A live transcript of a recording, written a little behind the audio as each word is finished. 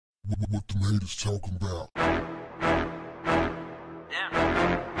What the haters talking about?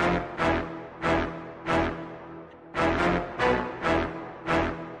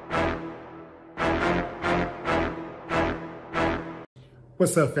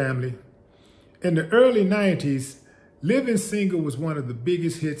 What's up, family? In the early 90s, Living Single was one of the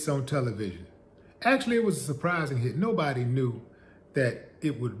biggest hits on television. Actually, it was a surprising hit. Nobody knew that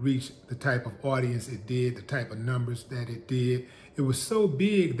it would reach the type of audience it did, the type of numbers that it did. It was so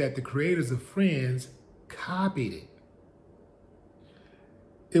big that the creators of Friends copied it.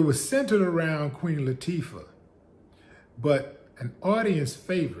 It was centered around Queen Latifah, but an audience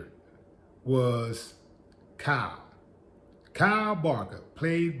favorite was Kyle Barker,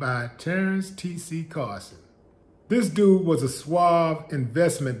 played by Terrence T.C. Carson. This dude was a suave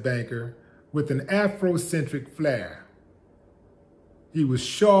investment banker with an Afrocentric flair. He was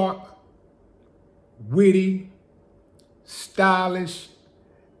sharp, witty, stylish,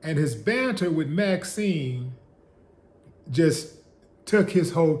 and his banter with Maxine just took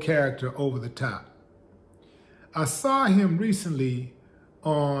his whole character over the top. I saw him recently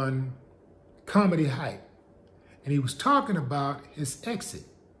on Comedy Hype, and he was talking about his exit.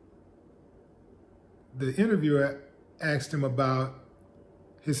 The interviewer asked him about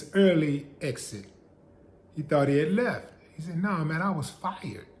his early exit. He thought he had left. He said, "No, man, I was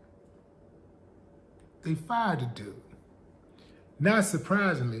fired." They fired the dude. Not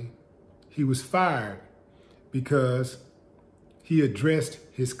surprisingly, he was fired because he addressed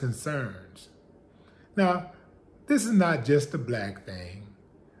his concerns. Now, this is not just a black thing,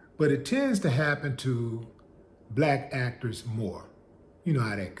 but it tends to happen to black actors more. You know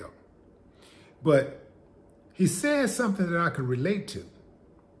how that goes. But he said something that I could relate to.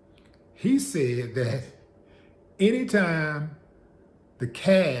 He said that anytime the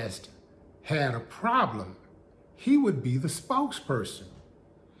cast had a problem, he would be the spokesperson.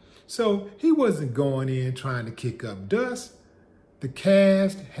 So he wasn't going in trying to kick up dust. The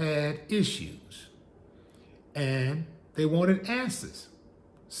cast had issues and they wanted answers.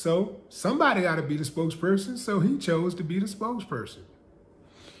 So somebody got to be the spokesperson, so he chose to be the spokesperson.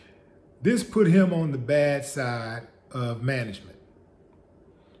 This put him on the bad side of management.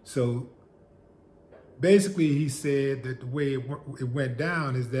 So basically he said that the way it went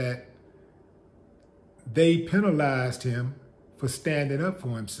down is that they penalized him for standing up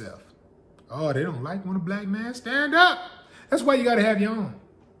for himself. Oh, they don't like when a black man stand up. That's why you got to have your own.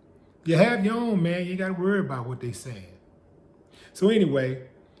 You have your own, man. You got to worry about what they saying. So anyway,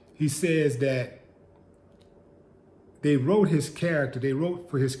 he says that they wrote for his character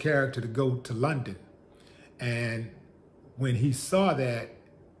to go to London. And when he saw that,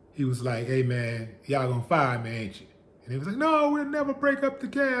 he was like, "Hey man, y'all gonna fire me, ain't you?" And he was like, "No, we'll never break up the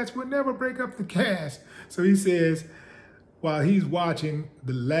cast. We'll never break up the cast." So he says, while he's watching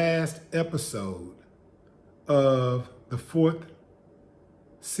the last episode of the 4th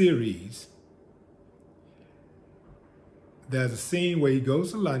series, there's a scene where he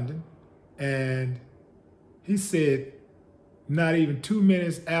goes to London, and he said not even 2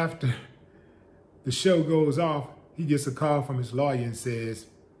 minutes after the show goes off, he gets a call from his lawyer and says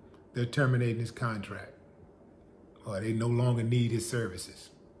they're terminating his contract, or they no longer need his services.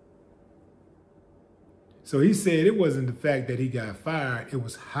 So he said it wasn't the fact that he got fired, it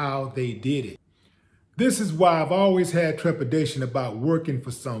was how they did it. This is why I've always had trepidation about working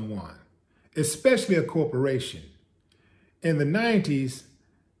for someone, especially a corporation. In the 90s,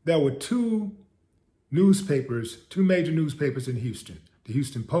 there were two major newspapers in Houston, the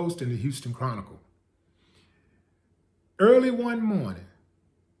Houston Post and the Houston Chronicle. Early one morning,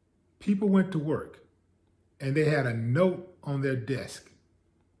 people went to work and they had a note on their desk.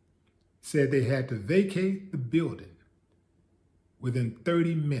 Said they had to vacate the building within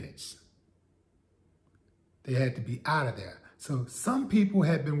 30 minutes. They had to be out of there. So some people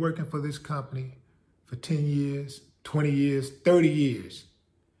had been working for this company for 10 years, 20 years, 30 years.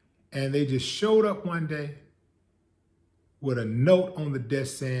 And they just showed up one day with a note on the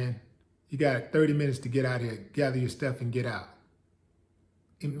desk saying, "You got 30 minutes to get out of here, gather your stuff and get out."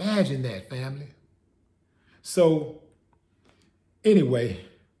 Imagine that, family. So anyway,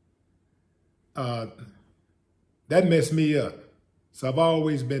 that messed me up. So I've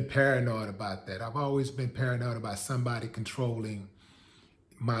always been paranoid about that. I've always been paranoid about somebody controlling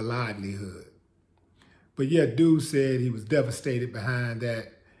my livelihood. But yeah, dude said he was devastated behind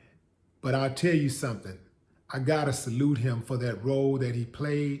that. But I'll tell you something. I gotta salute him for that role that he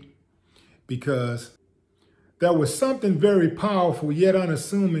played, because there was something very powerful yet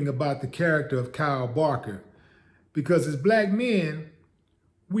unassuming about the character of Kyle Barker. Because as black men,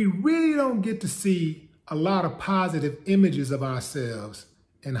 we really don't get to see a lot of positive images of ourselves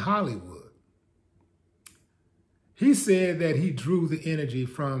in Hollywood. He said that he drew the energy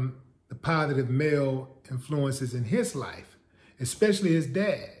from the positive male influences in his life, especially his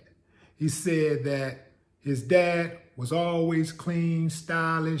dad. He said that his dad was always clean,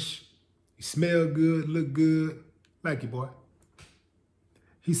 stylish, he smelled good, looked good, like you, boy.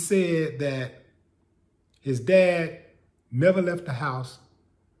 He said that his dad never left the house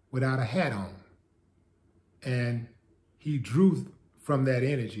without a hat on. And he drew from that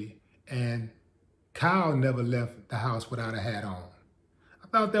energy, and Kyle never left the house without a hat on. I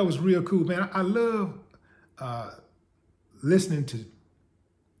thought that was real cool, man. I love listening to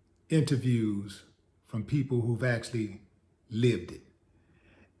interviews from people who've actually lived it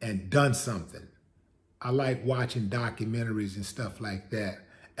and done something. I like watching documentaries and stuff like that,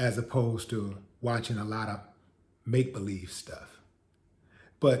 as opposed to watching a lot of make-believe stuff.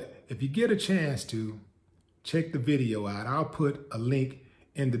 But if you get a chance to, check the video out. I'll put a link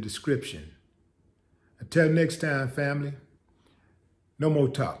in the description. Until next time, family, no more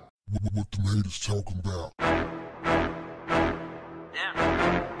talk. What the haters talking about?